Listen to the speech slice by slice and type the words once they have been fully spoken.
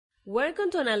Welcome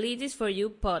to Analytics for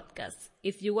You podcast.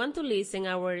 If you want to listen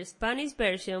our Spanish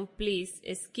version, please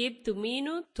skip to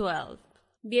minute 12.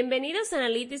 Bienvenidos a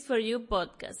Analytics for You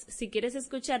podcast. Si quieres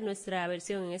escuchar nuestra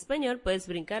versión en español, puedes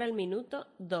brincar al minuto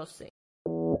 12.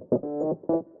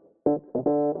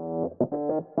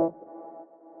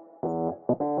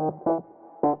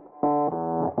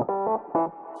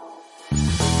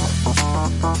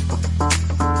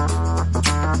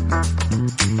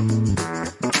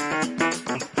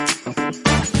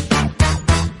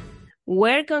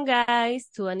 Welcome, guys,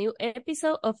 to a new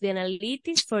episode of the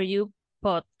Analytics for You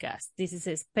podcast. This is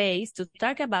a space to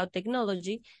talk about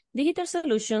technology, digital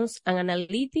solutions, and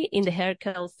analytics in the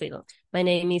healthcare field. My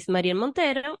name is Mariel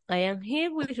Montero. I am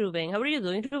here with Ruben. How are you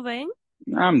doing, Ruben?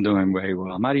 I'm doing very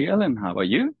well. Mariellen, how about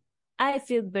you? I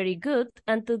feel very good,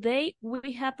 and today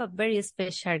we have a very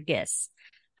special guest,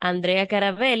 Andrea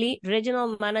Caravelli,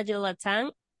 Regional Manager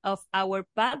Latam of our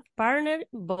partner,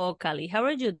 Vocally. How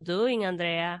are you doing,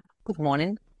 Andrea? Good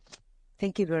morning.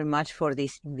 Thank you very much for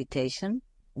this invitation.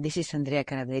 This is Andrea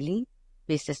Caravelli,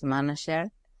 Business Manager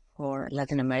for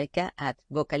Latin America at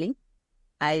Vocally.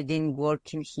 I've been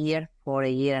working here for a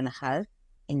year and a half.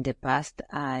 In the past,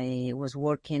 I was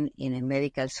working in a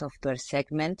medical software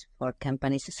segment for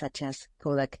companies such as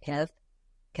Kodak Health,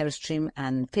 Carestream,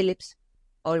 and Philips,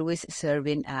 always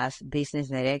serving as business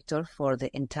director for the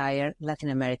entire Latin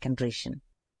American region.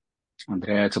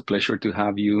 Andrea, it's a pleasure to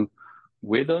have you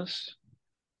with us.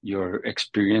 Your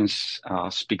experience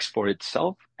speaks for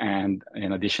itself. And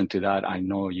in addition to that, I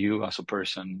know you as a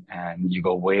person and you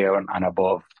go way and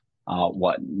above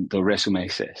what the resume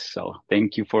says. So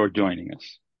thank you for joining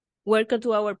us. Welcome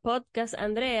to our podcast,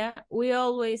 Andrea. We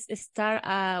always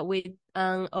start with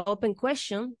an open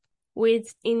question, which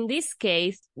in this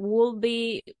case will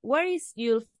be, what is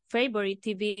your favorite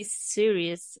TV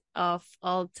series of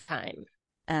all time?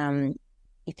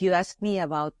 If you ask me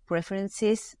about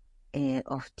preferences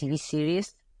of TV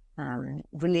series,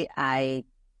 really I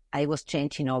was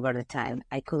changing over the time.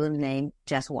 I couldn't name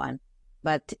just one.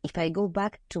 But if I go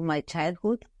back to my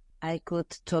childhood, I could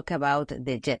talk about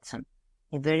the Jetsons,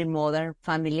 a very modern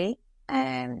family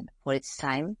for its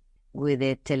time, with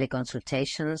the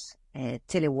teleconsultations,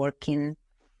 teleworking,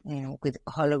 with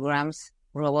holograms,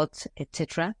 robots,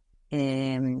 etc.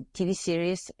 TV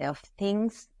series of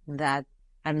things that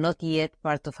are not yet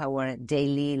part of our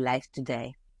daily life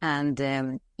today.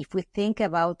 And if we think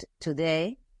about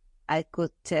today, I could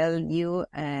tell you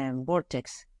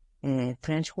Vortex, a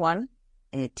French one,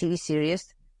 a TV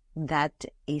series that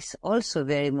is also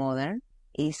very modern,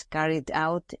 is carried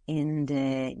out in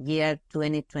the year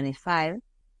 2025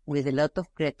 with a lot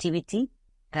of creativity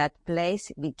that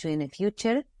plays between a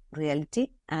future reality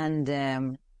and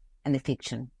the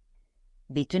fiction.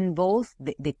 Between both,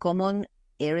 the common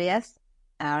areas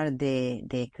are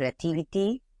the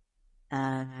creativity,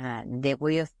 the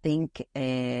way of think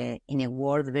in a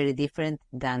world very different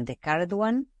than the current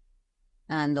one,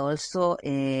 and also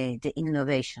the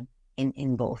innovation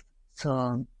in both.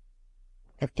 So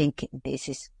I think this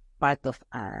is part of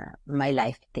my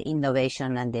life, the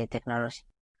innovation and the technology.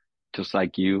 Just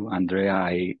like you, Andrea,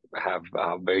 I have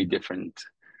very different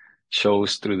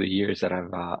shows through the years that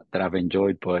I've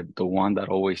enjoyed, but the one that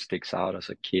always sticks out as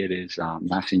a kid is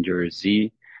Messenger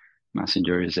Z.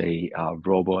 Messenger is a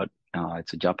robot.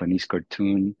 It's a Japanese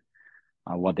cartoon,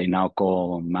 what they now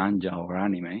call manga or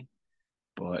anime.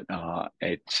 But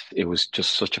it was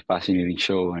just such a fascinating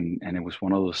show, and it was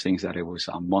one of those things that it was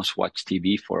a must-watch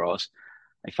TV for us.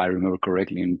 If I remember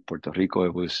correctly, in Puerto Rico,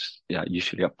 it was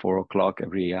usually at 4 o'clock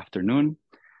every afternoon.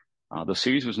 The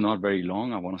series was not very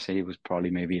long. I want to say it was probably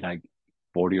maybe like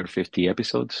 40 or 50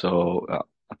 episodes. So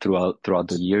throughout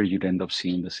the year, you'd end up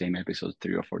seeing the same episodes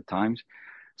 3 or 4 times.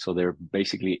 So they're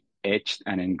basically etched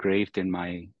and engraved in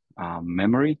my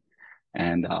memory.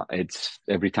 And it's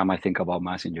every time I think about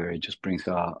Messenger, it just brings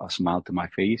a smile to my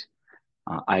face.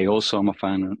 I also am a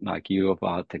fan, like you,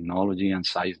 of technology and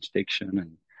science fiction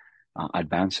and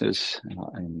advances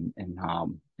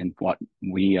in what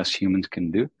we as humans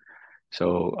can do.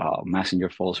 So Messenger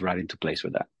falls right into place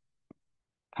with that.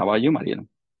 How about you, Mariela?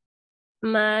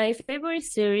 My favorite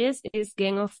series is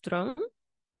Game of Thrones,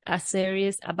 a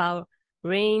series about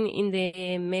reign in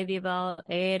the medieval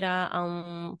era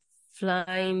and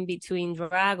flying between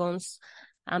dragons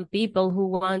and people who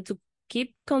want to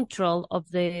keep control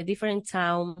of the different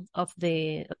town of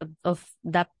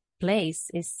that place.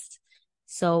 Is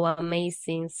so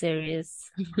amazing series.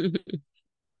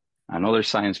 Another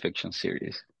science fiction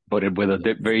series, but with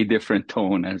a very different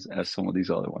tone as some of these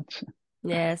other ones.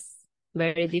 Yes,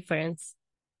 very different.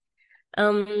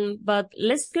 But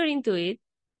let's get into it.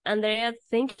 Andrea,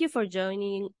 thank you for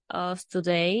joining us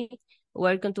today.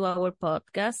 Welcome to our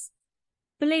podcast.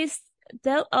 Please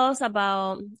tell us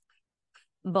about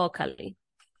Vocally.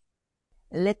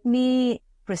 Let me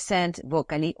present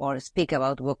Vocally or speak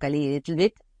about Vocally a little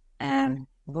bit.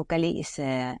 Vocally is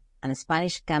a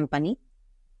Spanish company,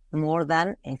 more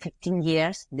than 15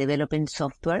 years developing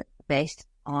software based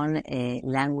on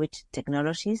language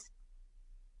technologies.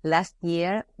 Last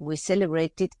year, we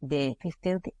celebrated the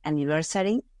 15th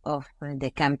anniversary of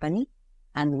the company,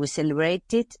 and we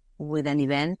celebrated with an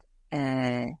event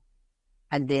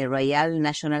at the Royal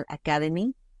National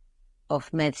Academy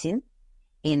of Medicine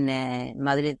in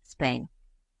Madrid, Spain.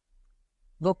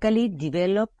 Vocally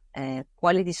developed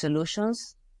quality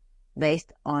solutions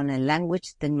based on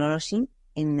language technology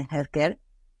in healthcare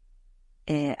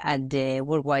at the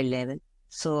worldwide level,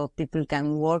 so people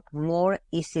can work more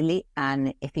easily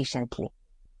and efficiently.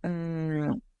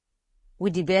 We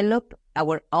develop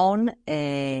our own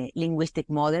linguistic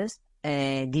models,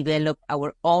 develop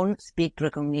our own speech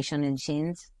recognition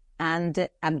engines, and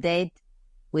update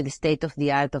with the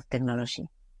state-of-the-art of technology.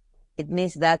 It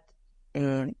means that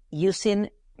using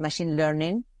machine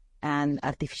learning and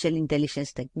artificial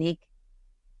intelligence technique,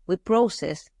 we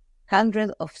process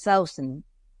hundreds of thousands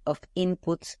of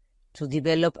inputs to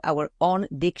develop our own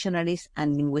dictionaries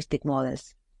and linguistic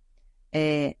models.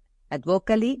 At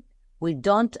Vocally, we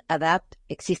don't adapt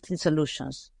existing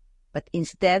solutions, but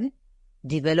instead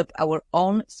develop our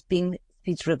own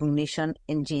speech recognition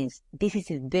engines. This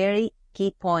is a very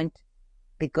key point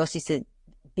because it's a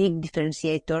big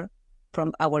differentiator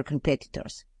from our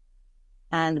competitors.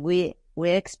 And we're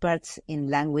experts in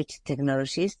language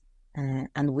technologies,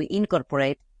 and we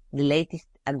incorporate the latest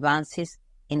advances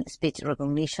in speech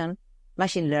recognition,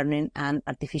 machine learning, and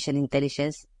artificial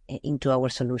intelligence into our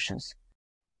solutions.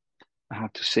 I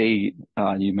have to say,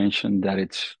 you mentioned that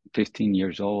it's 15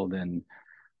 years old, and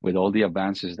with all the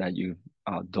advances that you've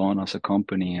done as a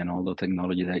company and all the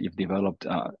technology that you've developed,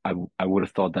 I would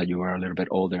have thought that you were a little bit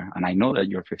older. And I know that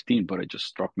you're 15, but it just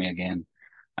struck me again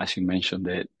as you mentioned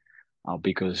it,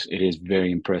 because it is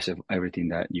very impressive everything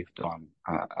that you've done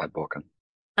at Vocally.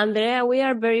 Andrea, we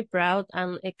are very proud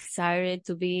and excited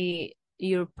to be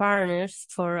your partners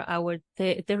for our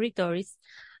territories.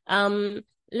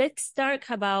 Let's talk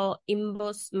about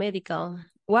Invox Medical.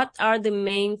 What are the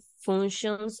main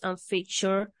functions and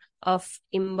features of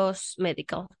Invox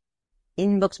Medical?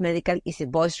 Invox Medical is a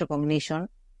voice recognition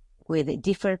with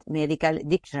different medical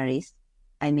dictionaries,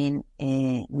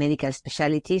 medical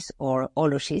specialties or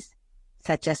ologies,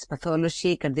 such as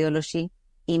pathology, cardiology,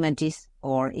 images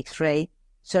or X-ray,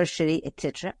 surgery,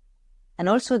 etc. And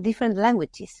also different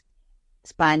languages,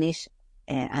 Spanish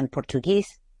and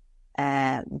Portuguese,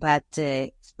 but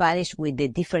Spanish with the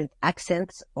different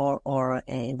accents or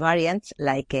variants,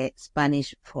 like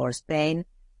Spanish for Spain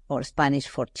or Spanish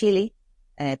for Chile,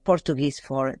 Portuguese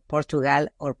for Portugal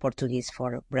or Portuguese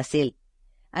for Brazil.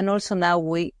 And also now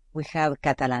we have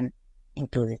Catalan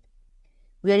included.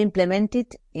 We are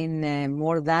implemented in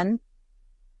more than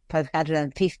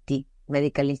 550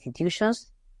 medical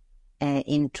institutions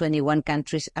in 21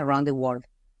 countries around the world.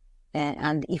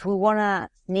 And if we want to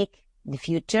sneak the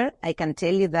future, I can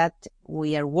tell you that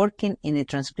we are working in a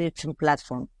transcription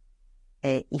platform.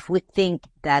 If we think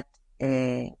that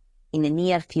in the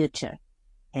near future,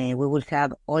 we will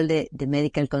have all the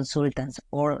medical consultants,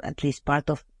 or at least part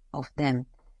of them,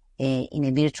 in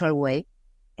a virtual way.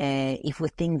 If we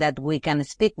think that we can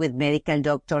speak with medical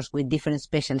doctors with different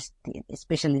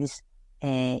specialists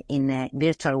in a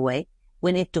virtual way,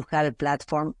 we need to have a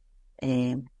platform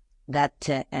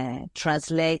that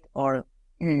translate or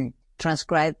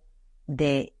transcribe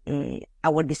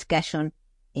our discussion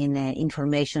in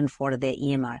information for the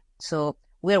EMR. So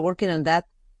we are working on that.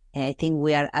 I think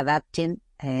we are adapting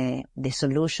the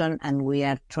solution, and we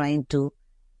are trying to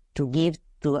give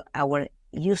to our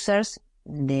users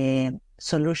the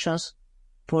solutions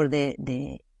for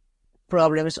the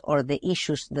problems or the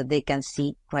issues that they can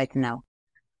see right now.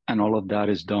 And all of that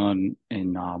is done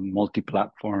in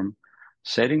multi-platform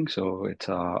setting. So it's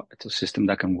a system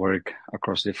that can work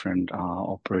across different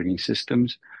operating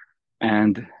systems,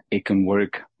 and it can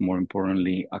work, more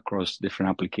importantly, across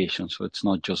different applications. So it's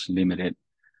not just limited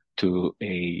to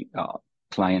a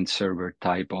client server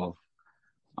type of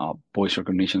voice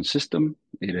recognition system.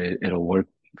 It'll work,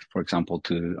 for example,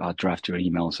 to draft your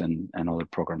emails and other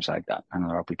programs like that, and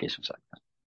other applications like that.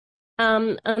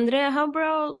 Andrea, how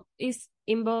broad is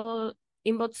Invox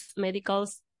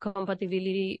Medical's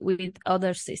compatibility with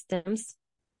other systems?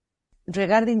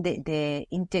 Regarding the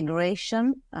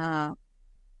integration,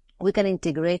 we can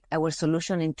integrate our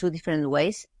solution in two different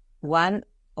ways. One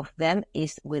of them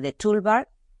is with a toolbar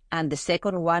And the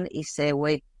second one is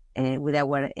with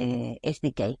our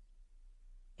SDK.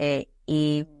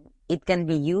 It can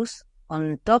be used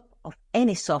on top of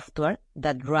any software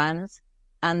that runs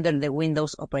under the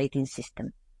Windows operating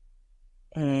system.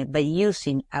 By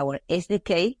using our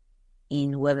SDK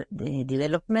in web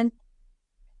development,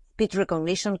 speech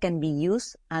recognition can be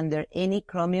used under any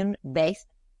Chromium-based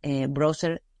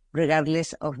browser,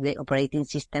 regardless of the operating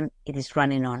system it is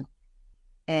running on.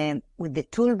 With the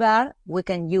toolbar, we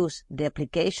can use the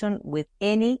application with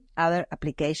any other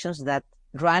applications that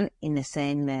run in the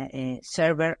same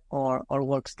server or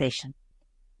workstation.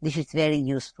 This is very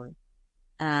useful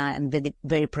and very,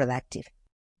 very productive.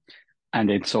 And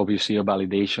it's obviously a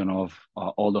validation of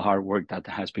all the hard work that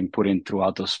has been put in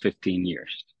throughout those 15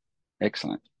 years.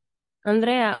 Excellent.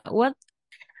 Andrea, what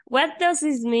does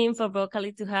this mean for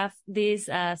Vocally to have this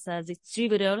as a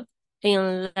distributor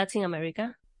in Latin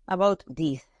America? About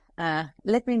this,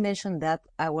 let me mention that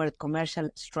our commercial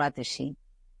strategy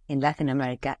in Latin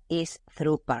America is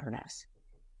through partners.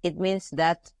 It means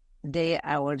that they are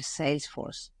our sales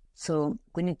force. So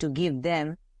we need to give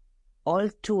them all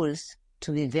tools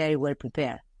to be very well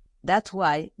prepared. That's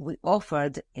why we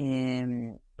offered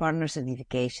partner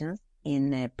certifications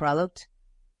in product,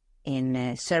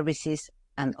 in services,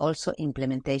 and also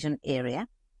implementation area.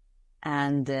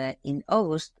 And in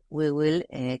August, we will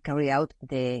carry out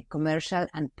the commercial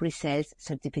and pre-sales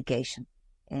certification.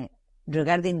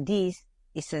 Regarding this,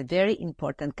 it's a very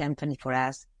important company for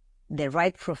us, the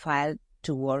right profile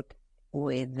to work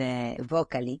with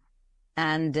Vocally,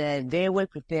 and very well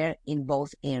prepared in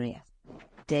both areas.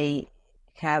 They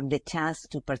have the chance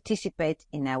to participate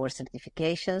in our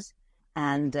certifications,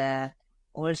 and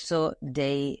also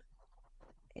they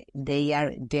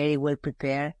are very well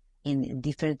prepared in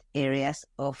different areas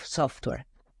of software.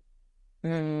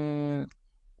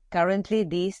 Currently,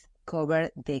 these cover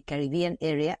the Caribbean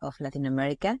area of Latin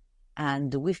America,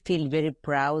 and we feel very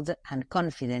proud and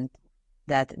confident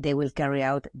that they will carry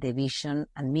out the vision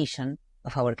and mission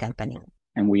of our company.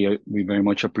 And we very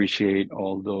much appreciate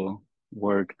all the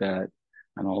work and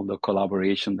all the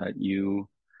collaboration that you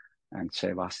and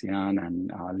Sebastian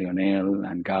and Leonel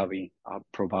and Gabi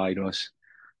provide us,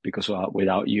 because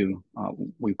without you,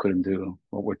 we couldn't do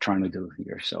what we're trying to do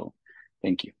here. So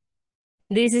thank you.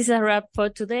 This is a wrap for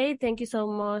today. Thank you so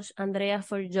much, Andrea,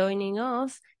 for joining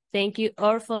us. Thank you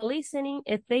all for listening,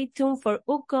 and stay tuned for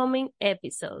upcoming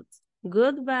episodes.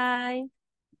 Goodbye.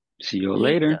 See you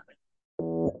later.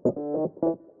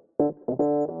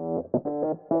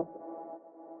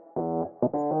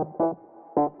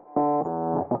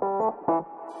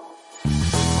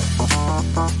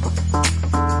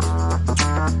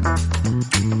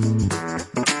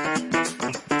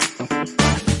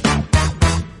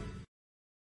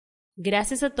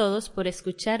 Gracias a todos por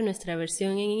escuchar nuestra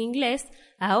versión en inglés.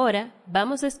 Ahora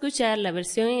vamos a escuchar la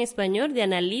versión en español de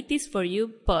Analytics for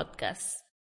You Podcast.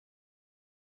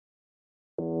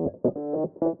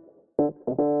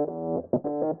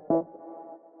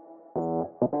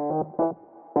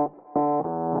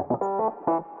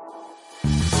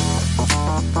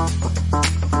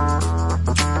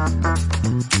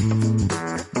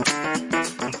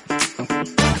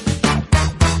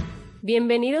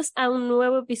 Bienvenidos a un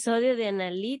nuevo episodio de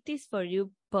Analytics for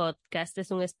You Podcast. Es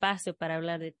un espacio para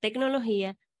hablar de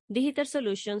tecnología, digital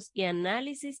solutions y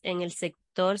análisis en el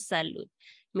sector salud.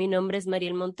 Mi nombre es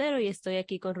Mariel Montero y estoy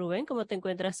aquí con Rubén. ¿Cómo te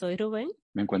encuentras hoy, Rubén?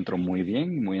 Me encuentro muy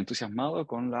bien y muy entusiasmado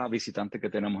con la visitante que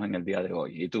tenemos en el día de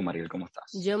hoy. ¿Y tú, Mariel, cómo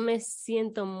estás? Yo me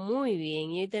siento muy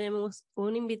bien y hoy tenemos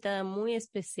una invitada muy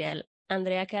especial,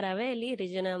 Andrea Carabelli,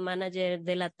 Regional Manager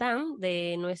de Latam,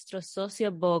 de nuestro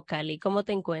socio Vocally. ¿Cómo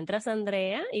te encuentras,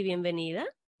 Andrea? Y bienvenida.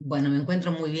 Bueno, me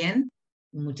encuentro muy bien.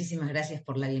 Muchísimas gracias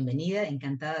por la bienvenida.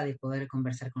 Encantada de poder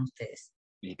conversar con ustedes.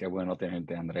 Y qué bueno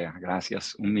tenerte, Andrea.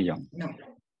 Gracias, 1.000.000. No,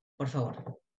 por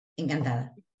favor.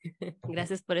 Encantada.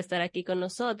 Gracias por estar aquí con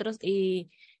nosotros.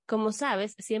 Y como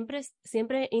sabes,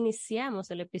 siempre iniciamos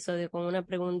el episodio con una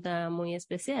pregunta muy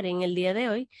especial. En el día de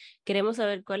hoy queremos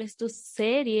saber cuál es tu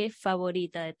serie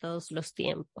favorita de todos los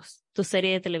tiempos, tu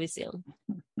serie de televisión.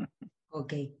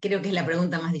 Ok, creo que es la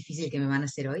pregunta más difícil que me van a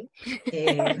hacer hoy,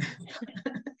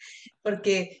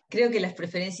 porque creo que las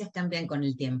preferencias cambian con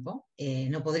el tiempo.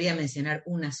 No podría mencionar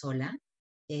una sola.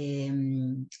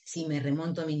 Si me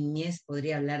remonto a mi niñez,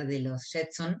 podría hablar de los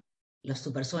Jetson, los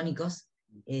Supersónicos.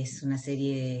 Es una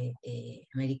serie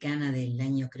americana del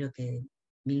año, creo que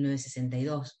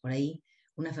 1962, por ahí.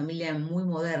 Una familia muy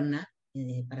moderna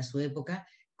para su época,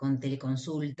 con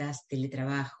teleconsultas,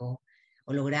 teletrabajo,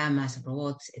 hologramas,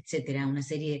 robots, etcétera. Una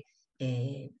serie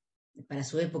para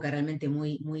su época realmente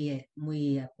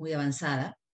muy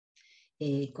avanzada.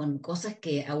 con cosas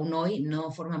que aún hoy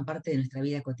no forman parte de nuestra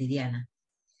vida cotidiana.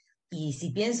 Y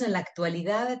si pienso en la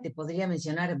actualidad, te podría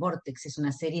mencionar Vortex, es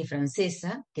una serie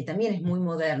francesa que también es muy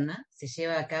moderna, se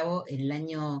lleva a cabo en el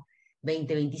año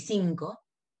 2025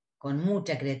 con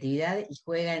mucha creatividad y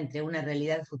juega entre una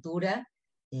realidad futura,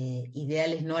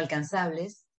 ideales no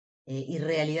alcanzables, y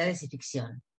realidades y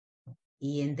ficción.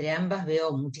 Y entre ambas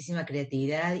veo muchísima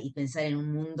creatividad y pensar en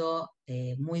un mundo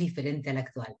muy diferente al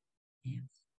actual. Eh,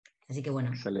 Así que bueno,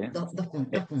 Excelente. dos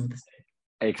puntos.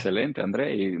 Excelente,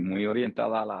 André, y muy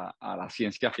orientada a la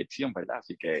ciencia ficción, ¿verdad?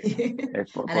 Así que A la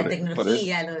por eso,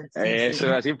 tecnología, sí, sí, eso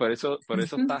es así, por eso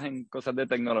estás en cosas de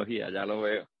tecnología, ya lo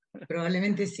veo.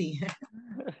 probablemente sí.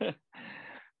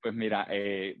 Pues mira,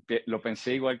 lo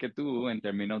pensé igual que tú en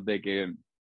términos de que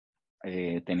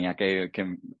tenía que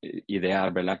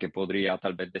idear, ¿verdad? Que podría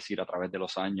tal vez decir a través de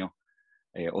los años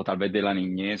o tal vez de la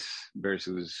niñez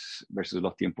versus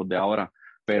los tiempos de ahora.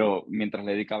 Pero mientras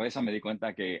le di cabeza me di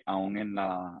cuenta que aún en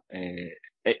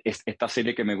esta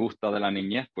serie que me gusta de la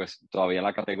niñez, pues todavía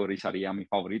la categorizaría mi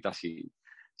favorita si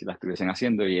la estuviesen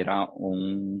haciendo. Y era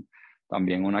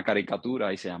también una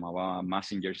caricatura y se llamaba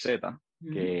Mazinger Z,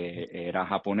 que era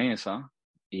japonesa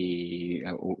y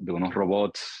de unos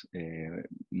robots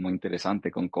muy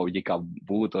interesantes, con Koji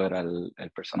Kabuto era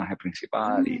el personaje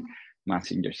principal y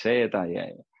Mazinger Z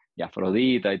y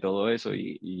Afrodita y todo eso,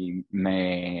 y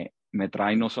me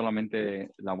trae no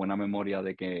solamente la buena memoria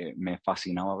de que me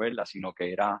fascinaba verla, sino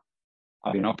que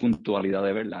había una puntualidad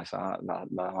de verla. La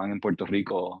daban en Puerto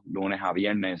Rico lunes a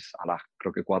viernes a las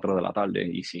creo que 4 de la tarde,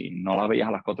 y si no la veías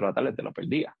a las 4 de la tarde te lo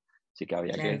perdías. Así que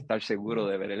había que Claro. estar seguro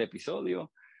de ver el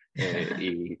episodio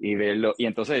y verlo. Y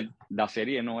entonces la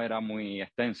serie no era muy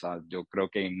extensa. Yo creo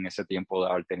que en ese tiempo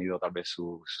de haber tenido tal vez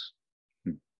sus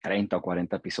 30 o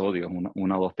 40 episodios,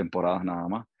 una o dos temporadas nada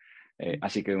más.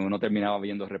 Así que uno terminaba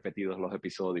viendo repetidos los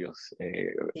episodios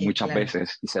Sí, muchas claro.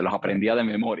 veces y se los aprendía de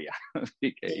memoria.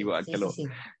 Así que Sí, sí, sí,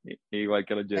 sí, igual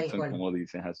que los tal Jetson, cual. como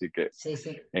dices. Así que Sí,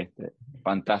 sí,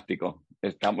 fantástico.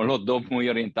 Estamos los dos muy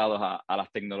orientados a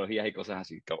las tecnologías y cosas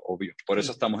así, obvio. Por eso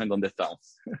sí. estamos en donde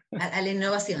estamos. A la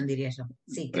innovación, diría yo.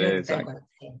 Sí, creo que tal Exacto. cual.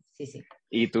 Sí, sí, sí.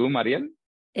 ¿Y tú, Mariel?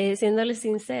 Siéndole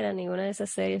sincera, ninguna de esas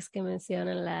series que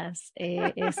mencionan las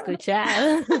he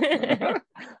escuchado.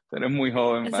 Tú eres muy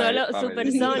joven Solo para medirte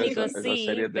Supersónicos, esas sí,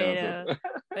 series de nosotros.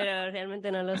 pero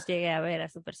realmente no los llegué a ver a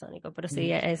Supersónico, pero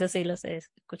sí, a eso sí los he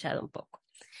escuchado un poco.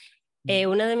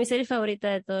 Una de mis series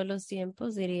favoritas de todos los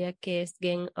tiempos diría que es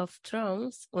Game of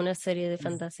Thrones, una serie de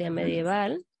fantasía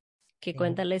medieval que Sí.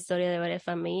 cuenta la historia de varias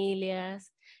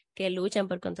familias que luchan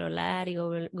por controlar y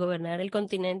gobernar el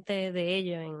continente de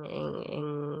ellos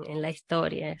en la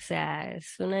historia. O sea,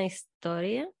 es una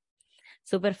historia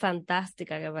súper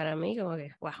fantástica que para mí como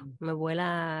que, wow, me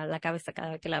vuela la cabeza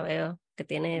cada vez que la veo, que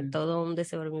tiene todo un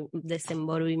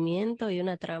desenvolvimiento y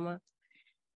una trama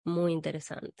muy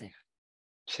interesante.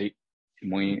 Sí,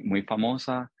 muy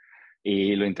famosa. Y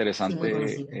lo Sí, muy interesante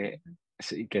conocida.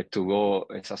 sí, que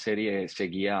esa serie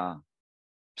seguía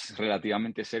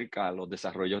relativamente cerca a los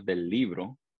desarrollos de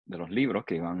los libros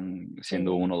que iban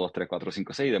siendo Sí, 1, 2, 3, 4,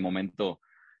 5, 6. De momento,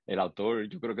 el autor,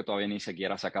 yo creo que todavía ni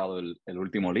siquiera ha sacado el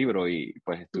último libro y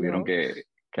pues tuvieron ¿no? que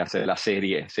hacer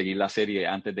seguir la serie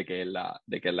antes de que él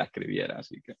la escribiera.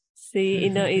 Así que, Sí, y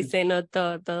no, y se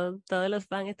notó, todos los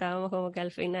fans estábamos como que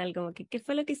al final, como que, ¿qué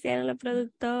fue lo que hicieron los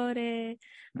productores?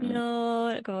 mm, No,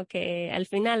 como que al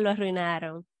final lo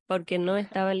arruinaron porque no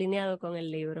estaba alineado con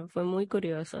el libro. Fue muy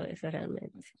curioso eso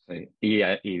realmente. sí.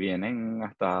 Y vienen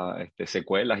hasta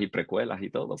secuelas y precuelas y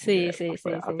todo, porque Sí, sí, pues, sí,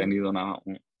 ha sí, tenido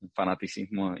un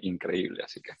fanaticismo increíble.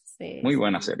 Así que, sí, muy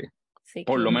buena sí, serie. sí,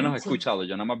 Por qué lo menos he bueno. Sí, escuchado.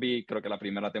 Yo nada más vi, creo que la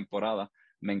primera temporada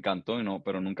me encantó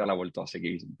pero nunca la he vuelto a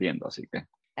seguir viendo. Así que,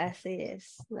 Así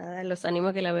es. Nada, los animo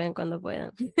a que la vean cuando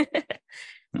puedan.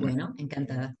 bueno,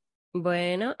 encantada.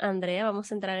 Bueno, Andrea, vamos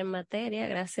a entrar en materia.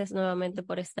 Gracias nuevamente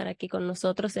por estar aquí con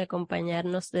nosotros y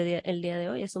acompañarnos el día de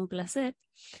hoy. Es un placer.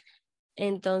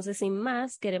 Entonces, sin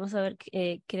más, queremos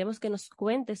que nos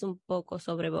cuentes un poco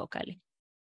sobre Vocally.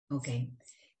 Ok.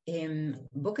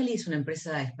 Vocally es una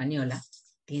empresa española,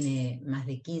 tiene más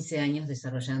de 15 años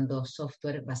desarrollando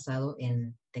software basado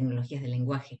en tecnologías de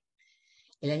lenguaje.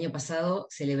 El año pasado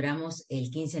celebramos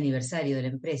el 15 aniversario de la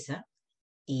empresa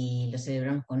y lo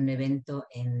celebramos con un evento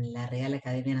en la Real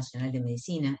Academia Nacional de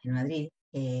Medicina en Madrid.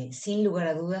 Sin lugar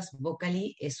a dudas,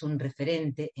 Vocally es un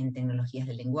referente en tecnologías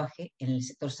del lenguaje, en el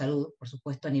sector salud, por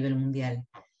supuesto, a nivel mundial,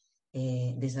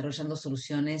 desarrollando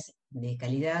soluciones de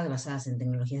calidad basadas en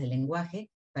tecnologías del lenguaje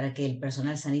para que el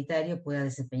personal sanitario pueda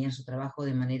desempeñar su trabajo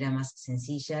de manera más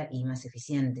sencilla y más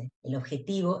eficiente. El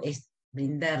objetivo es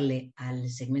brindarle al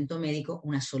segmento médico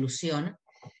una solución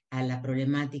a la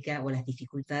problemática o a las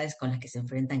dificultades con las que se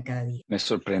enfrentan cada día. Me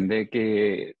sorprende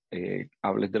que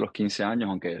hables de los 15 años,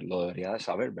 aunque lo debería de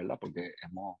saber, ¿verdad? Porque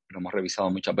lo hemos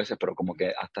revisado muchas veces, pero como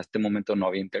que hasta este momento no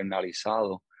había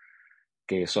internalizado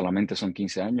que solamente son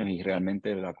 15 años y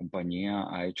realmente la compañía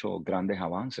ha hecho grandes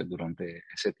avances durante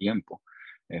ese tiempo.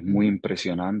 Es muy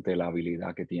impresionante la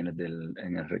habilidad que tiene,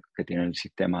 que tiene el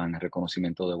sistema en el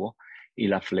reconocimiento de voz y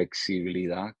la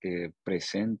flexibilidad que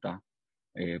presenta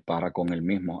para con el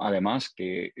mismo. Además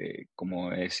que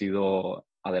como he sido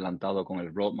adelantado con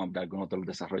el roadmap de algunos de los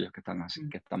desarrollos que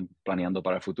están planeando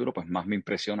para el futuro, pues más me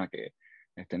impresiona que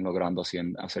estén logrando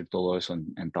hacer todo eso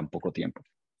en tan poco tiempo.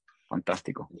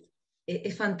 Fantástico.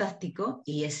 Es fantástico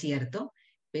y es cierto,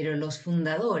 pero los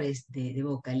fundadores de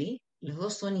Vocally, los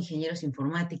dos son ingenieros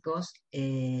informáticos,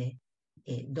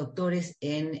 doctores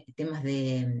en temas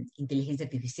de inteligencia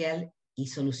artificial y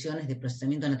soluciones de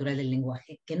procesamiento natural del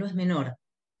lenguaje, que no es menor.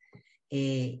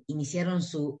 Iniciaron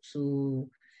su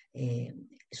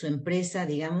empresa,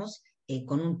 digamos,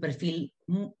 con un perfil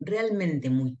realmente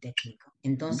muy técnico.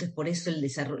 Entonces, por eso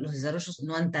los desarrollos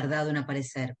no han tardado en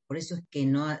aparecer, por eso es que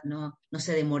no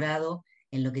se ha demorado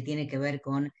en lo que tiene que ver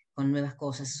con nuevas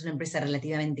cosas. Es una empresa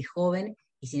relativamente joven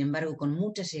y, sin embargo, con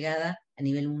mucha llegada a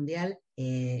nivel mundial,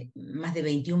 más de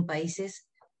 21 países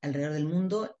alrededor del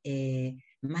mundo,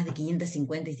 más de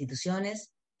 550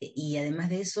 instituciones, y además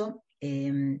de eso,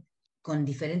 con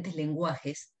diferentes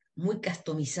lenguajes muy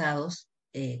customizados,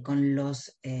 con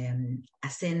los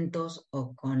acentos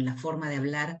o con la forma de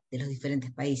hablar de los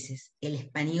diferentes países. El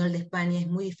español de España es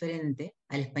muy diferente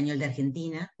al español de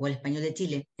Argentina o al español de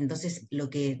Chile. Entonces, lo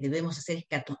que debemos hacer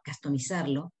es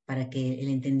customizarlo para que el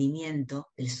entendimiento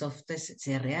del software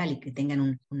sea real y que tengan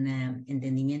un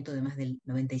entendimiento de más del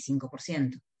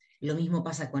 95%. Lo mismo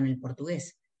pasa con el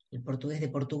portugués. El portugués de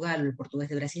Portugal o el portugués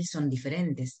de Brasil son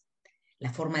diferentes.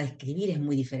 La forma de escribir es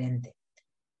muy diferente.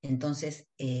 Entonces,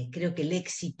 creo que el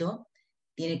éxito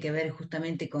tiene que ver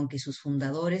justamente con que sus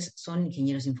fundadores son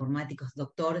ingenieros informáticos,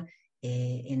 doctorados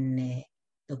en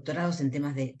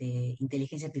temas de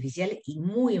inteligencia artificial y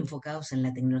muy enfocados en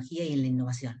la tecnología y en la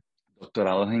innovación.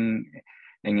 Doctorados en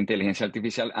inteligencia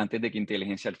artificial antes de que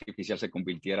inteligencia artificial se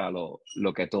convirtiera a lo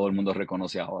que todo el mundo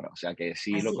reconoce ahora. O sea que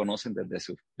sí lo Así, conocen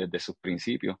desde sus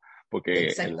principios, porque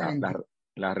exactamente.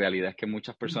 la realidad es que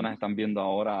muchas personas están viendo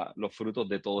ahora los frutos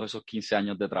de todos esos 15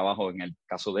 años de trabajo en el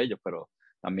caso de ellos, pero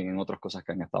también en otras cosas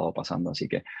que han estado pasando. Así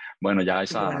que, bueno, ya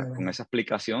Sin lugar a con dudas. esa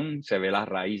explicación se ve la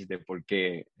raíz de por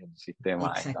qué el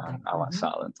sistema es Exacto. tan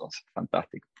avanzado. Entonces,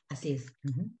 fantástico. Así es.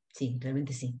 Sí,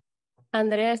 realmente sí.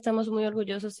 Andrea, estamos muy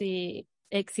orgullosos y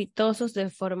exitosos de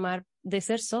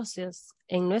ser socios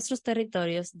en nuestros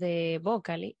territorios de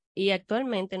Vocally y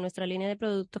actualmente en nuestra línea de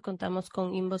productos contamos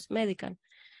con Invox Medical.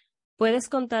 ¿Puedes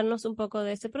contarnos un poco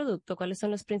de este producto? ¿Cuáles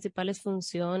son las principales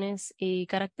funciones y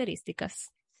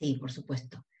características? Sí, por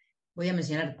supuesto. Voy a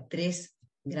mencionar tres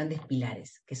grandes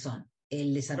pilares, que son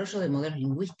el desarrollo de modelos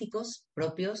lingüísticos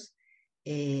propios,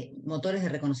 motores de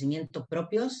reconocimiento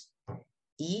propios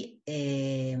y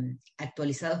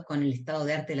actualizados con el estado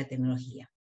de arte de la tecnología.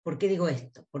 ¿Por qué digo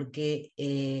esto? Porque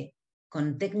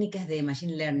con técnicas de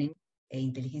machine learning e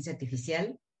inteligencia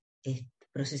artificial,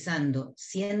 procesando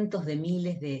cientos de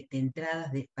miles de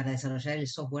entradas para desarrollar el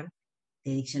software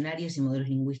de diccionarios y modelos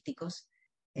lingüísticos,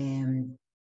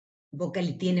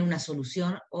 Vocally tiene una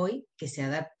solución hoy que se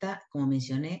adapta, como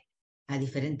mencioné, a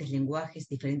diferentes lenguajes,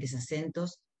 diferentes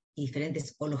acentos y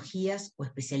diferentes ologías o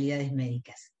especialidades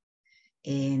médicas.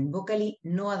 En Vocally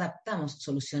no adaptamos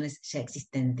soluciones ya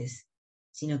existentes,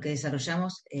 sino que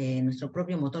desarrollamos nuestro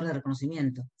propio motor de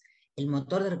reconocimiento. El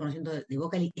motor de reconocimiento de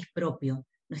Vocally es propio.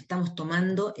 No estamos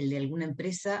tomando el de alguna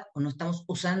empresa o no estamos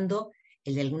usando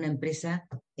el de alguna empresa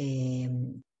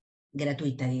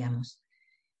gratuita, digamos.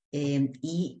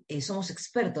 Y somos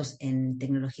expertos en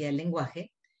tecnología del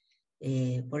lenguaje,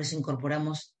 por eso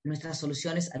incorporamos nuestras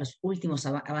soluciones a los últimos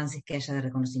avances que haya de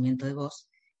reconocimiento de voz,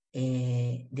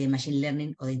 de machine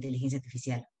learning o de inteligencia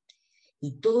artificial.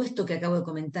 Y todo esto que acabo de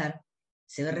comentar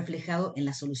se ve reflejado en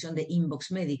la solución de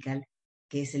Invox Medical,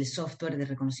 que es el software de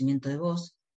reconocimiento de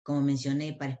voz, como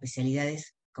mencioné, para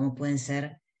especialidades como pueden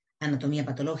ser anatomía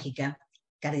patológica,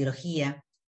 cardiología,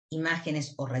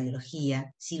 imágenes o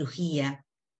radiología, cirugía,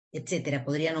 etcétera.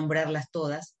 Podría nombrarlas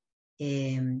todas.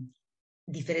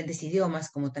 Diferentes idiomas,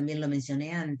 como también lo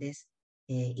mencioné antes,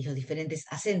 y los diferentes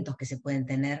acentos que se pueden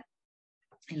tener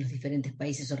en los diferentes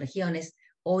países o regiones,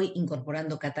 hoy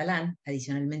incorporando catalán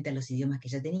adicionalmente a los idiomas que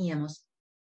ya teníamos.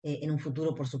 En un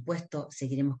futuro, por supuesto,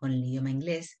 seguiremos con el idioma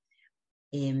inglés.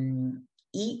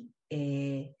 Y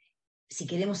si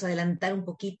queremos adelantar un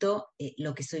poquito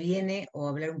lo que se viene o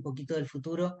hablar un poquito del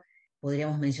futuro,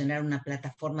 podríamos mencionar una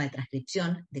plataforma de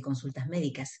transcripción de consultas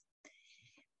médicas.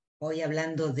 Hoy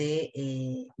hablando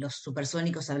de los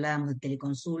supersónicos hablábamos de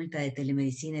teleconsulta, de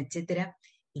telemedicina, etcétera,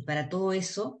 y para todo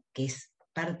eso, que es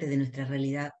parte de nuestra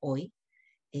realidad hoy,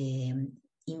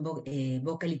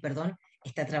 Vocally,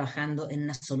 está trabajando en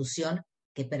una solución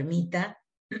que permita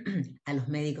a los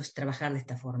médicos trabajar de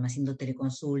esta forma, haciendo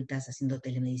teleconsultas, haciendo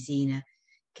telemedicina,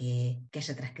 que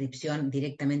haya transcripción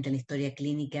directamente en la historia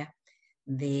clínica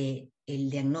del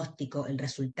diagnóstico, el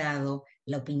resultado,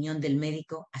 la opinión del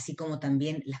médico, así como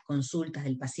también las consultas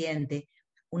del paciente,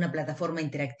 una plataforma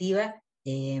interactiva.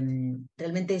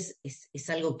 Realmente es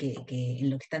algo que en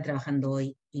lo que están trabajando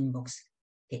hoy Invox,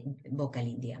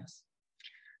 Vocally, digamos.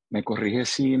 Me corrige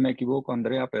si me equivoco,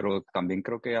 Andrea, pero también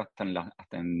creo que hasta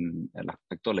en el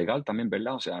aspecto legal también,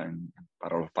 ¿verdad? O sea,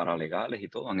 para los paralegales y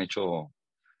todo han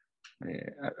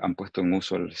puesto en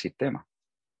uso el sistema.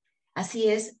 Así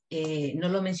es, no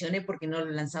lo mencioné porque no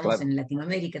lo lanzamos Claro. en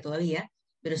Latinoamérica todavía,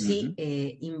 pero sí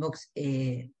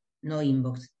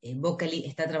Vocally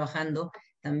está trabajando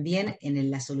también en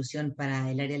la solución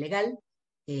para el área legal.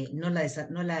 No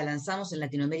la lanzamos en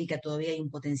Latinoamérica, todavía hay un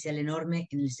potencial enorme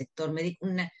en el sector médico,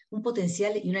 un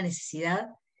potencial y una necesidad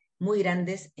muy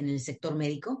grandes en el sector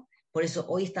médico. Por eso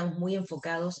hoy estamos muy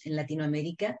enfocados en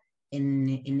Latinoamérica, en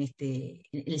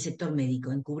el sector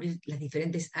médico, en cubrir las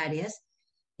diferentes áreas,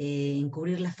 en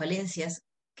cubrir las falencias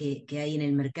que hay en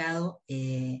el mercado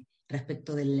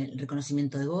respecto del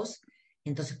reconocimiento de voz.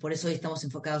 Entonces, por eso hoy estamos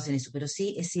enfocados en eso. Pero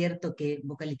sí es cierto que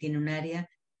Vocally tiene un área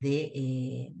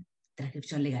de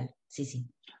transcripción legal. Sí, sí.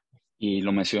 Y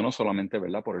lo menciono solamente,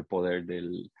 ¿verdad? Por el poder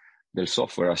del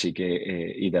software, así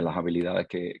que, y de las habilidades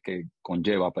que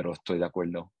conlleva, pero estoy de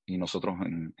acuerdo. Y nosotros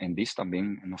en DIS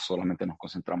también no solamente nos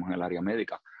concentramos en el área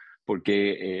médica,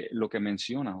 porque lo que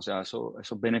mencionas, o sea,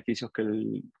 esos beneficios que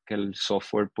el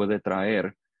software puede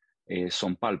traer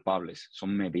son palpables,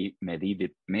 son medibles.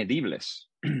 Medibles.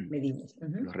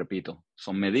 Uh-huh. Lo repito,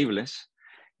 son medibles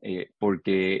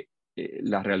porque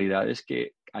la realidad es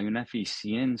que hay una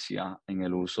eficiencia en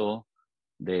el uso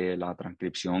de la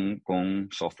transcripción con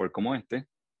software como este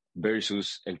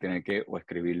versus el tener que o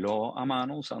escribirlo a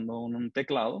mano usando un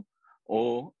teclado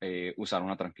o usar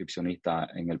una transcripcionista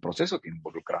en el proceso que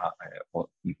involucra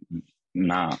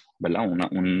 ¿verdad?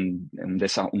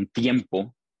 Un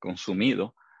tiempo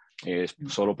consumido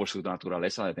solo por su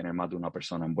naturaleza de tener más de una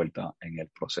persona envuelta en el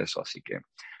proceso. Así que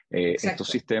este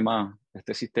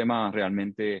sistema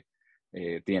realmente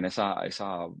tiene esa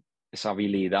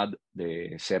habilidad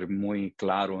de ser muy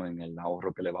claro en el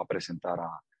ahorro que le va a presentar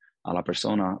a la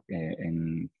persona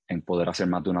en poder hacer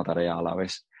más de una tarea a la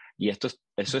vez. Y eso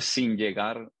es sin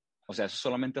llegar, o sea, eso es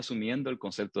solamente asumiendo el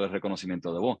concepto de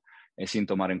reconocimiento de voz, es sin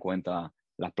tomar en cuenta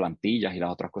las plantillas y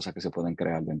las otras cosas que se pueden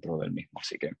crear dentro del mismo.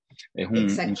 Así que es un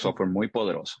Exacto, software muy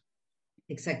poderoso.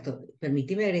 exacto.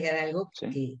 Permitime agregar algo Sí,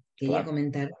 que quería claro.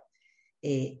 comentar,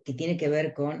 que tiene que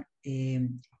ver con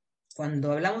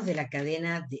cuando hablamos de la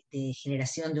cadena de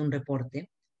generación de un reporte,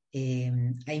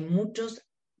 hay muchos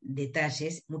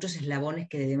detalles, muchos eslabones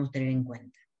que debemos tener en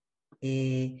cuenta.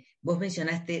 Vos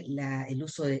mencionaste el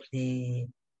uso de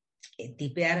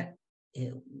tipear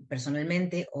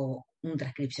personalmente o un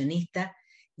transcripcionista,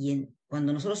 y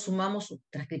cuando nosotros sumamos un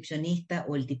transcripcionista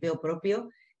o el tipeo propio,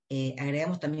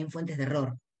 agregamos también fuentes de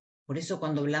error. Por eso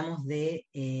cuando hablamos de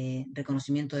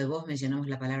reconocimiento de voz mencionamos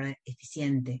la palabra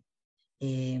eficiente.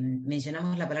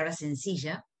 Mencionamos la palabra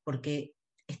sencilla porque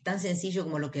es tan sencillo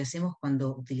como lo que hacemos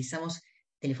cuando utilizamos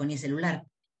telefonía celular.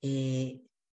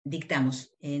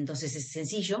 Dictamos. Entonces es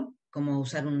sencillo como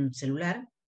usar un celular,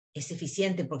 es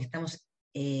eficiente porque estamos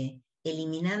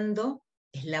eliminando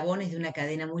eslabones de una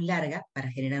cadena muy larga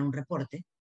para generar un reporte.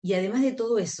 Y además de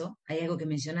todo eso, hay algo que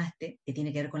mencionaste que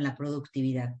tiene que ver con la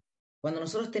productividad. Cuando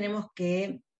nosotros tenemos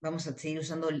que, vamos a seguir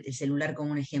usando el celular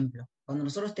como un ejemplo, cuando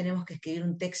nosotros tenemos que escribir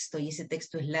un texto y ese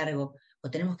texto es largo, o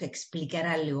tenemos que explicar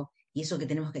algo y eso que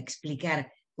tenemos que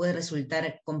explicar puede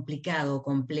resultar complicado o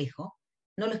complejo,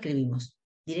 no lo escribimos,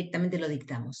 directamente lo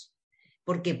dictamos.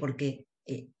 ¿Por qué? Porque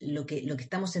lo que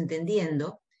estamos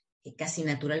entendiendo, casi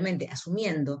naturalmente,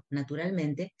 asumiendo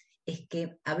naturalmente, es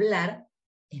que hablar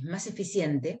es más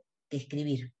eficiente que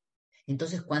escribir.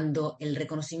 Entonces, cuando el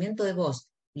reconocimiento de voz,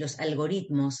 los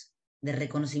algoritmos de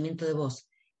reconocimiento de voz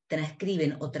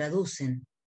transcriben o traducen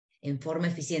en forma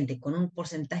eficiente, con un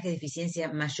porcentaje de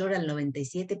eficiencia mayor al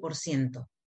 97%,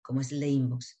 como es el de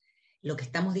Invox, lo que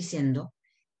estamos diciendo,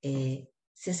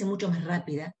 se hace mucho más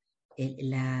rápida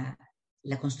la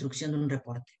construcción de un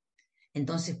reporte.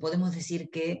 Entonces podemos decir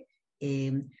que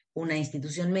una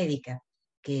institución médica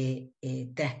que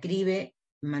transcribe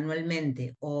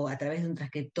manualmente o a través de un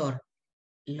transcriptor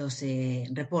los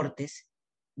reportes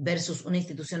versus una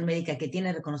institución médica que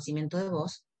tiene reconocimiento de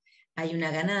voz, hay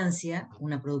una ganancia,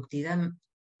 una productividad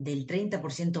del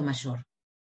 30% mayor,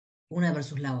 una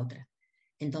versus la otra.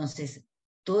 Entonces,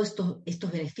 todos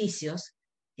estos beneficios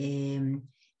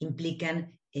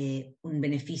implican un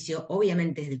beneficio,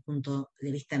 obviamente desde el punto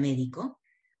de vista médico,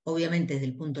 obviamente desde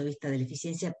el punto de vista de la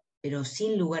eficiencia, pero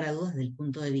sin lugar a dudas desde el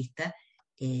punto de vista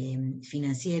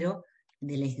financiero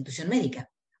de la institución médica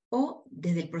o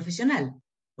desde el profesional,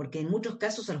 porque en muchos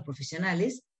casos a los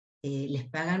profesionales les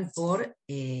pagan por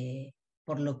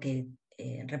lo que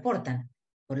reportan,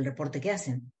 por el reporte que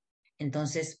hacen.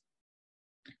 Entonces,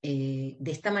 de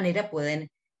esta manera pueden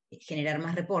generar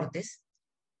más reportes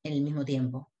en el mismo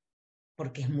tiempo,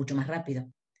 porque es mucho más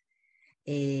rápido.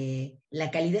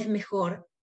 La calidad es mejor,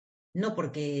 no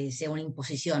porque sea una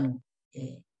imposición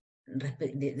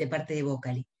de parte de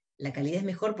Vocali. La calidad es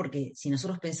mejor porque si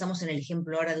nosotros pensamos en el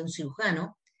ejemplo ahora de un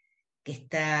cirujano que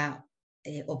está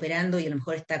operando y a lo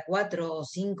mejor está 4,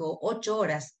 5, 8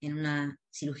 horas en una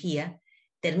cirugía,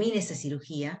 termina esa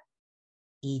cirugía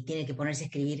y tiene que ponerse a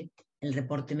escribir el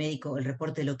reporte médico, el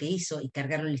reporte de lo que hizo y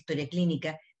cargarlo en la historia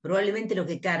clínica, probablemente lo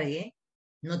que cargue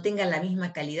no tenga la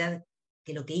misma calidad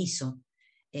que lo que hizo,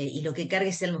 y lo que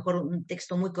cargue sea a lo mejor un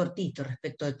texto muy cortito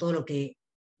respecto de todo lo que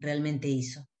realmente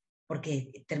hizo,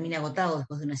 porque termina agotado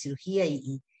después de una cirugía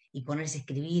y ponerse a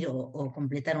escribir o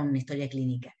completar una historia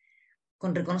clínica.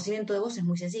 Con reconocimiento de voz es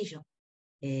muy sencillo.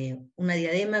 Una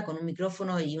diadema con un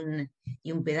micrófono y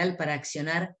un pedal para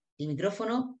accionar el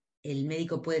micrófono, el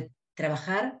médico puede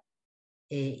trabajar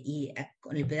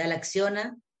con el pedal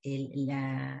acciona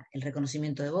el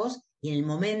reconocimiento de voz y en el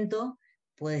momento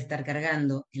puede estar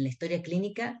cargando en la historia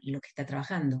clínica lo que está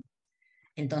trabajando.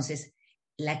 Entonces,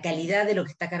 la calidad de lo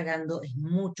que está cargando es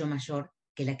mucho mayor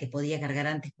que la que podía cargar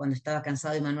antes cuando estaba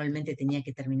cansado y manualmente tenía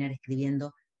que terminar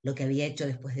escribiendo lo que había hecho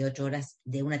después de 8 horas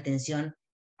de una tensión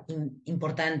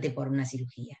importante por una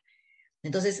cirugía.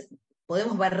 Entonces,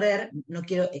 podemos barrer, no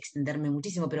quiero extenderme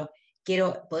muchísimo, pero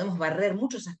podemos barrer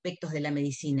muchos aspectos de la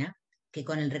medicina que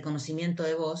con el reconocimiento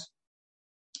de voz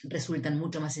resultan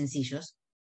mucho más sencillos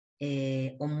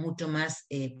o mucho más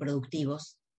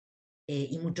productivos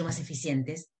y mucho más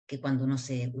eficientes que cuando no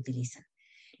se utilizan.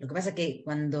 Lo que pasa es que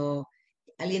cuando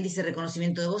alguien dice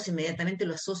reconocimiento de voz, inmediatamente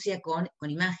lo asocia con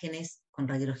imágenes, con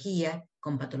radiología,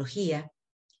 con patología,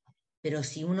 pero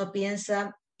si uno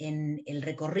piensa en el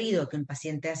recorrido que un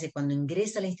paciente hace cuando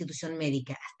ingresa a la institución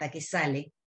médica hasta que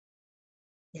sale,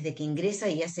 desde que ingresa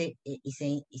y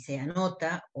se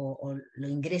anota, o lo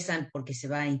ingresan porque se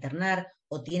va a internar,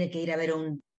 o tiene que ir a ver a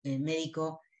un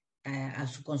médico a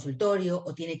su consultorio,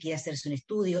 o tiene que ir a hacerse un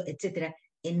estudio, etc.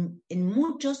 En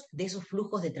muchos de esos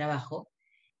flujos de trabajo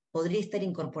podría estar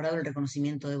incorporado el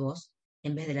reconocimiento de voz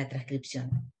en vez de la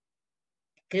transcripción.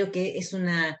 Creo que es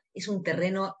un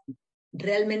terreno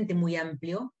realmente muy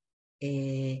amplio.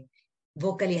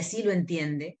 Vocali así lo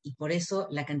entiende y por eso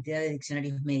la cantidad de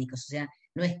diccionarios médicos. O sea,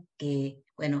 no es que,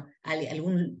 bueno,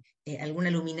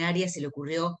 alguna luminaria se le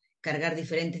ocurrió cargar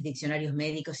diferentes diccionarios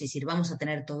médicos y decir, vamos a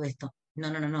tener todo esto.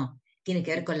 No, no, no, no. Tiene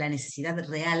que ver con la necesidad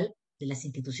real de las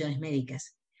instituciones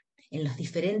médicas. En las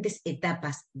diferentes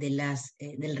etapas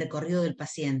del recorrido del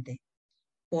paciente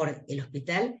por el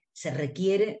hospital se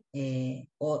requiere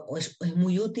o es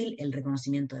muy útil el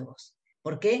reconocimiento de voz.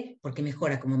 ¿Por qué? Porque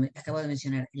mejora, como acabo de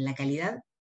mencionar, en la calidad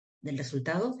del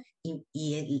resultado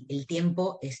y el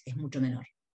tiempo es mucho menor,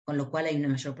 con lo cual hay una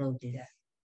mayor productividad.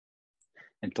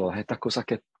 En todas estas cosas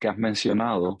que has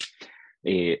mencionado,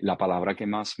 la palabra que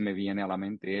más me viene a la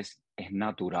mente es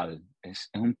natural. Es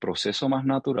un proceso más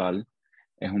natural,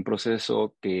 es un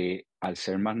proceso que al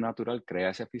ser más natural crea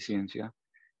esa eficiencia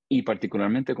y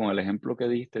particularmente con el ejemplo que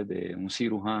diste de un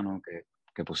cirujano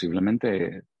que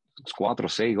posiblemente 4,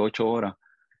 6, 8 horas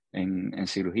en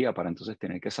cirugía para entonces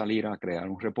tener que salir a crear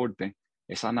un reporte,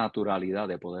 esa naturalidad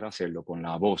de poder hacerlo con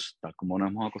la voz, tal como nos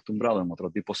hemos acostumbrado en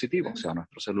otros dispositivos, sea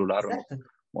nuestro celular Exacto.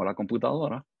 o la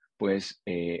computadora, pues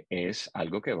es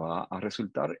algo que va a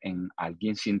resultar en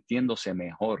alguien sintiéndose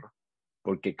mejor,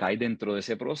 porque cae dentro de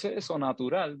ese proceso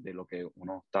natural de lo que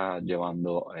uno está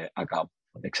llevando a cabo.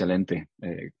 Excelente,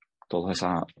 todo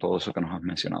eso que nos has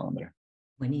mencionado, Andrea.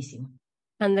 Buenísimo.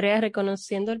 Andrea,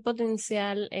 reconociendo el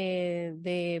potencial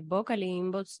de Vocal y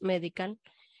Invox Medical,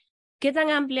 ¿qué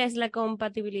tan amplia es la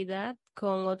compatibilidad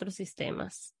con otros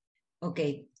sistemas? Ok.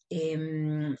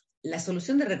 La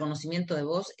solución de reconocimiento de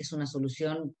voz es una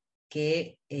solución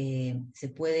que se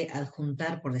puede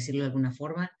adjuntar, por decirlo de alguna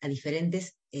forma, a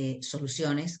diferentes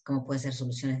soluciones, como pueden ser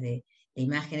soluciones de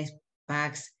imágenes,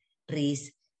 PACS,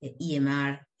 RIS,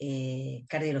 EMR,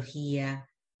 cardiología,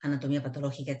 anatomía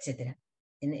patológica, etc.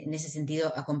 en ese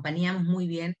sentido acompañamos muy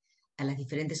bien a las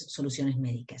diferentes soluciones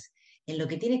médicas. En lo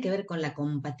que tiene que ver con la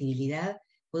compatibilidad,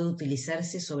 puede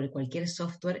utilizarse sobre cualquier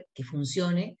software que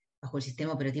funcione bajo el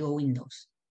sistema operativo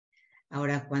Windows.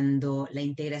 Ahora, cuando la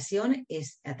integración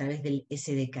es a través del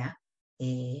SDK,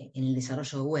 en el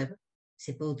desarrollo web,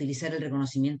 se puede utilizar el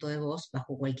reconocimiento de voz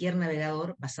bajo cualquier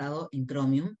navegador basado en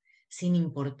Chromium, sin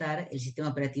importar el sistema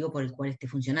operativo por el cual esté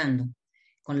funcionando.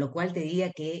 Con lo cual te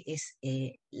diría que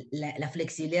la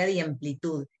flexibilidad y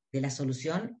amplitud de la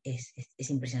solución es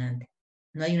impresionante.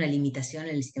 No hay una limitación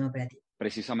en el sistema operativo.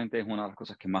 Precisamente es una de las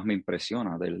cosas que más me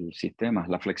impresiona del sistema, es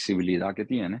la flexibilidad que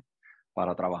tiene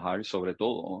para trabajar sobre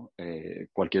todo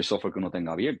cualquier software que uno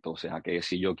tenga abierto. O sea, que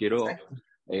si yo quiero, Exacto.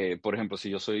 por ejemplo, si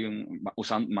yo soy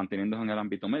manteniéndose en el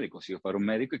ámbito médico, si yo fuera un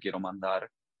médico y quiero mandar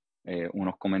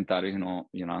unos comentarios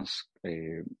y unas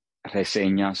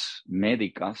reseñas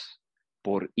médicas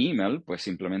por email, pues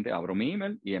simplemente abro mi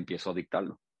email y empiezo a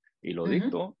dictarlo. Y lo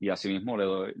dicto y así mismo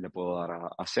le puedo dar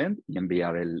a send y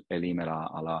enviar el email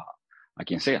a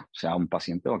quien sea un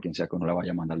paciente o a quien sea que uno le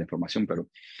vaya a mandar la información, pero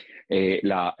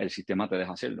el sistema te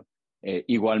deja hacerlo.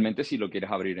 Igualmente, si lo quieres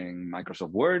abrir en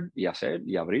Microsoft Word y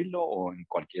abrirlo, o en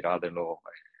cualquiera de los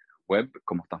web,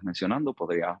 como estás mencionando,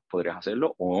 podrías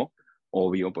hacerlo, o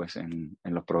obvio, pues en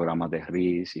los programas de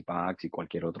RIS y PAX y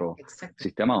cualquier otro Exacto.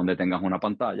 sistema donde tengas una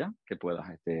pantalla que puedas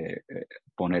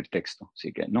poner texto.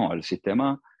 Así que no, el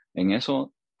sistema en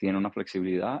eso tiene una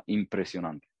flexibilidad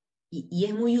impresionante. Y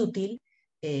es muy útil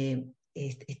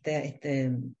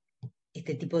este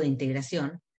tipo de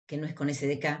integración, que no es con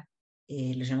SDK,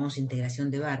 lo llamamos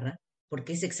integración de barra,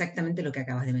 porque es exactamente lo que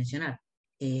acabas de mencionar.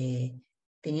 Eh,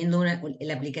 Teniendo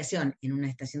la aplicación en una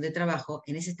estación de trabajo,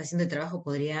 en esa estación de trabajo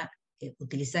podría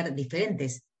utilizar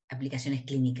diferentes aplicaciones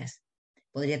clínicas.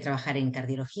 Podría trabajar en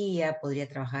cardiología, podría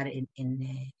trabajar en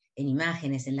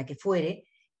imágenes, en la que fuere,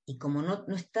 y como no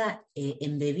está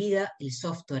embebida el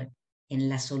software en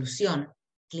la solución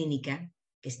clínica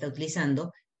que está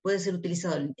utilizando, puede ser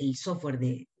utilizado el software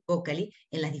de Vocally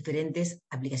en las diferentes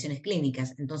aplicaciones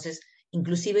clínicas. Entonces,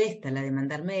 inclusive esta, la de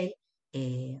mandar mail,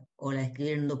 o la de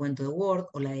escribir en un documento de Word,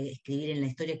 o la de escribir en la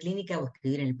historia clínica o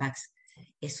escribir en el PAX.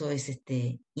 Eso es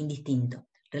indistinto.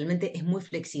 Realmente es muy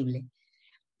flexible.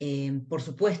 Por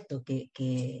supuesto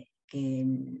que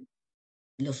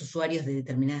los usuarios de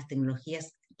determinadas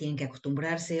tecnologías tienen que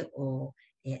acostumbrarse o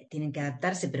tienen que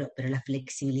adaptarse, pero la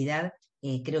flexibilidad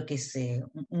creo que es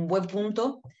un buen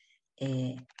punto,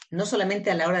 eh, no solamente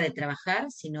a la hora de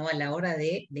trabajar, sino a la hora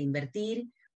de invertir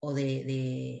o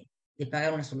de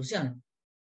pagar una solución.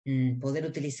 Poder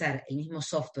utilizar el mismo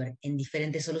software en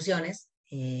diferentes soluciones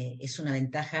es una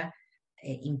ventaja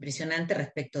impresionante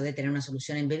respecto de tener una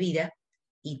solución embebida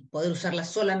y poder usarla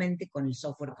solamente con el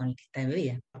software con el que está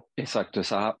embebida. Exacto,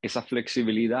 esa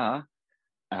flexibilidad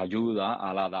ayuda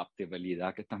a la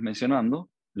adaptabilidad que estás mencionando,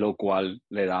 lo cual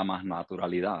le da más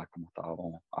naturalidad, como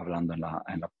estábamos hablando en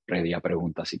la previa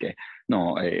pregunta. Así que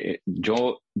no,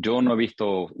 yo no he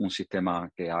visto un sistema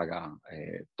que haga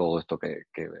todo esto que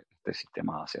este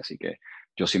sistema hace. Así que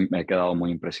yo sí me he quedado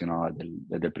muy impresionado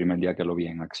desde el primer día que lo vi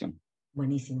en acción.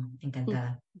 Buenísimo,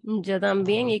 encantada. Yo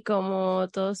también, y como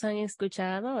todos han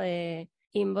escuchado,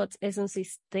 Inbox es un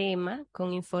sistema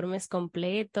con informes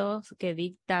completos que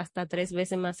dicta hasta 3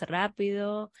 veces más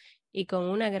rápido y con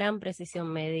una gran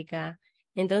precisión médica.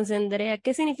 Entonces, Andrea,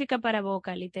 ¿qué significa para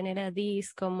Vocal y tener a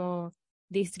DIS como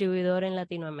distribuidor en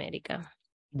Latinoamérica?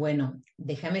 Bueno,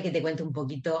 déjame que te cuente un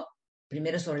poquito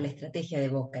primero sobre la estrategia de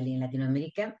Vocally en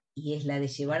Latinoamérica, y es la de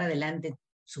llevar adelante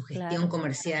su gestión Claro.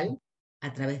 comercial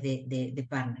a través de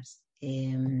partners.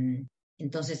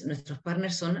 Entonces, nuestros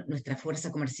partners son nuestra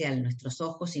fuerza comercial, nuestros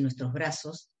ojos y nuestros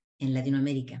brazos en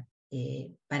Latinoamérica.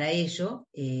 Para ello,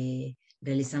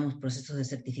 realizamos procesos de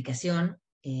certificación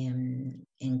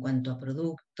en cuanto a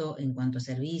producto, en cuanto a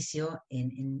servicio.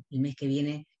 En el mes que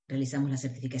viene realizamos la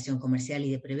certificación comercial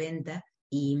y de preventa.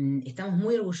 Y estamos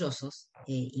muy orgullosos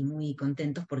y muy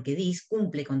contentos porque DIS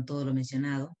cumple con todo lo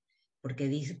mencionado, porque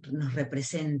DIS nos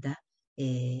representa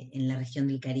en la región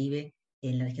del Caribe,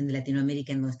 en la región de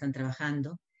Latinoamérica en donde están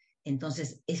trabajando.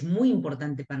 Entonces es muy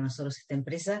importante para nosotros esta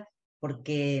empresa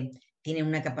porque tiene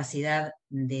una capacidad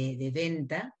de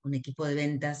venta, un equipo de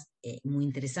ventas muy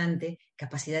interesante,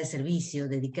 capacidad de servicio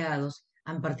dedicados,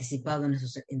 han participado en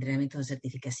nuestros entrenamientos de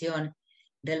certificación.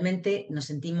 Realmente nos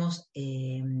sentimos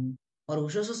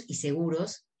orgullosos y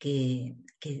seguros que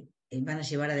van a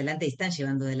llevar adelante y están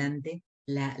llevando adelante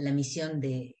la misión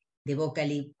de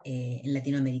Vocally en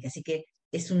Latinoamérica. Así que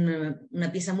es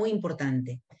una pieza muy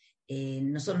importante.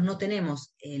 Nosotros no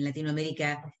tenemos en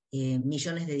Latinoamérica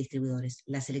millones de distribuidores.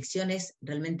 La selección es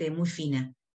realmente muy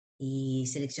fina y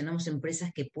seleccionamos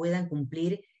empresas que puedan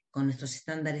cumplir con nuestros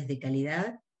estándares de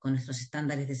calidad, con nuestros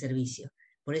estándares de servicio.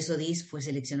 Por eso DIS fue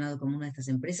seleccionado como una de estas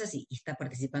empresas y está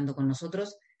participando con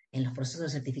nosotros en los procesos de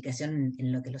certificación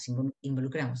en lo que los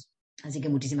involucramos. Así que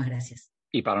muchísimas gracias.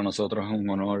 Y para nosotros es un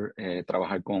honor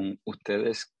trabajar con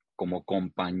ustedes como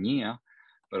compañía,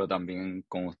 pero también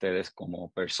con ustedes como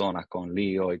personas, con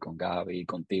Leo y con Gaby y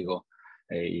contigo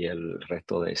y el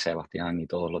resto de Sebastián y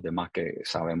todos los demás que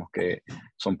sabemos que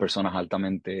son personas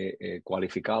altamente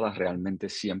cualificadas, realmente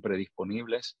siempre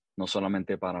disponibles, no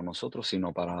solamente para nosotros,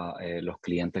 sino para los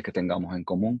clientes que tengamos en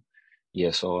común. Y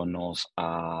eso nos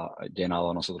ha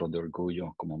llenado a nosotros de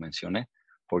orgullo, como mencioné,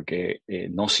 porque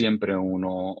no siempre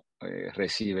uno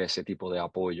recibe ese tipo de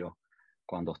apoyo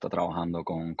cuando está trabajando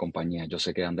con compañías. Yo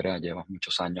sé que, Andrea, llevas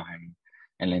muchos años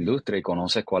en la industria y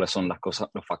conoces cuáles son las cosas,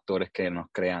 los factores que nos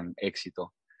crean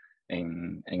éxito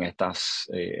en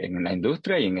la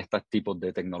industria y en estos tipos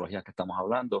de tecnologías que estamos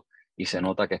hablando. Y se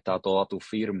nota que está toda tu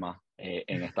firma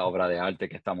en esta obra de arte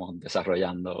que estamos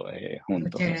desarrollando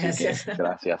juntos. Muchas gracias. Así que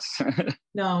gracias.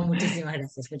 No, muchísimas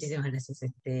gracias, muchísimas gracias.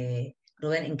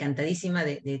 Rubén, encantadísima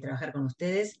de trabajar con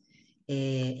ustedes.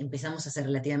 Empezamos hace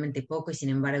relativamente poco y sin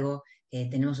embargo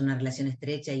tenemos una relación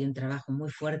estrecha y un trabajo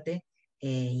muy fuerte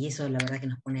y eso la verdad que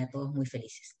nos pone a todos muy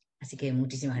felices. Así que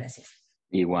muchísimas gracias.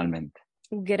 Igualmente.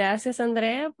 Gracias,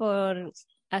 Andrea, por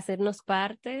hacernos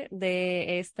parte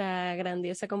de esta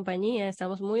grandiosa compañía.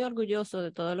 Estamos muy orgullosos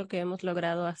de todo lo que hemos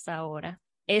logrado hasta ahora.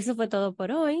 Eso fue todo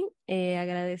por hoy.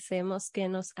 Agradecemos que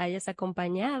nos hayas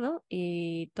acompañado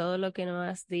y todo lo que nos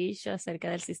has dicho acerca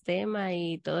del sistema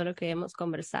y todo lo que hemos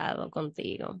conversado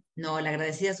contigo. No, la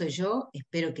agradecida soy yo.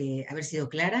 Espero que haber sido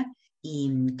clara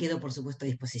y quedo, por supuesto, a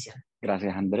disposición.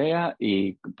 Gracias, Andrea.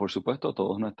 Y, por supuesto,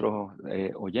 todos nuestros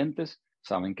oyentes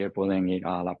saben que pueden ir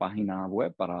a la página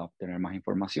web para obtener más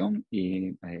información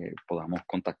y podamos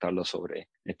contactarlos sobre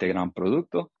este gran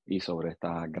producto y sobre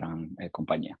esta gran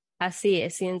compañía. Así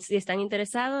es, si están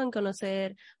interesados en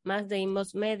conocer más de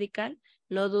Invox Medical,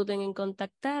 no duden en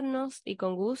contactarnos y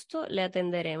con gusto le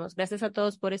atenderemos. Gracias a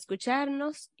todos por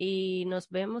escucharnos y nos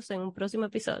vemos en un próximo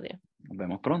episodio. Nos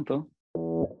vemos pronto.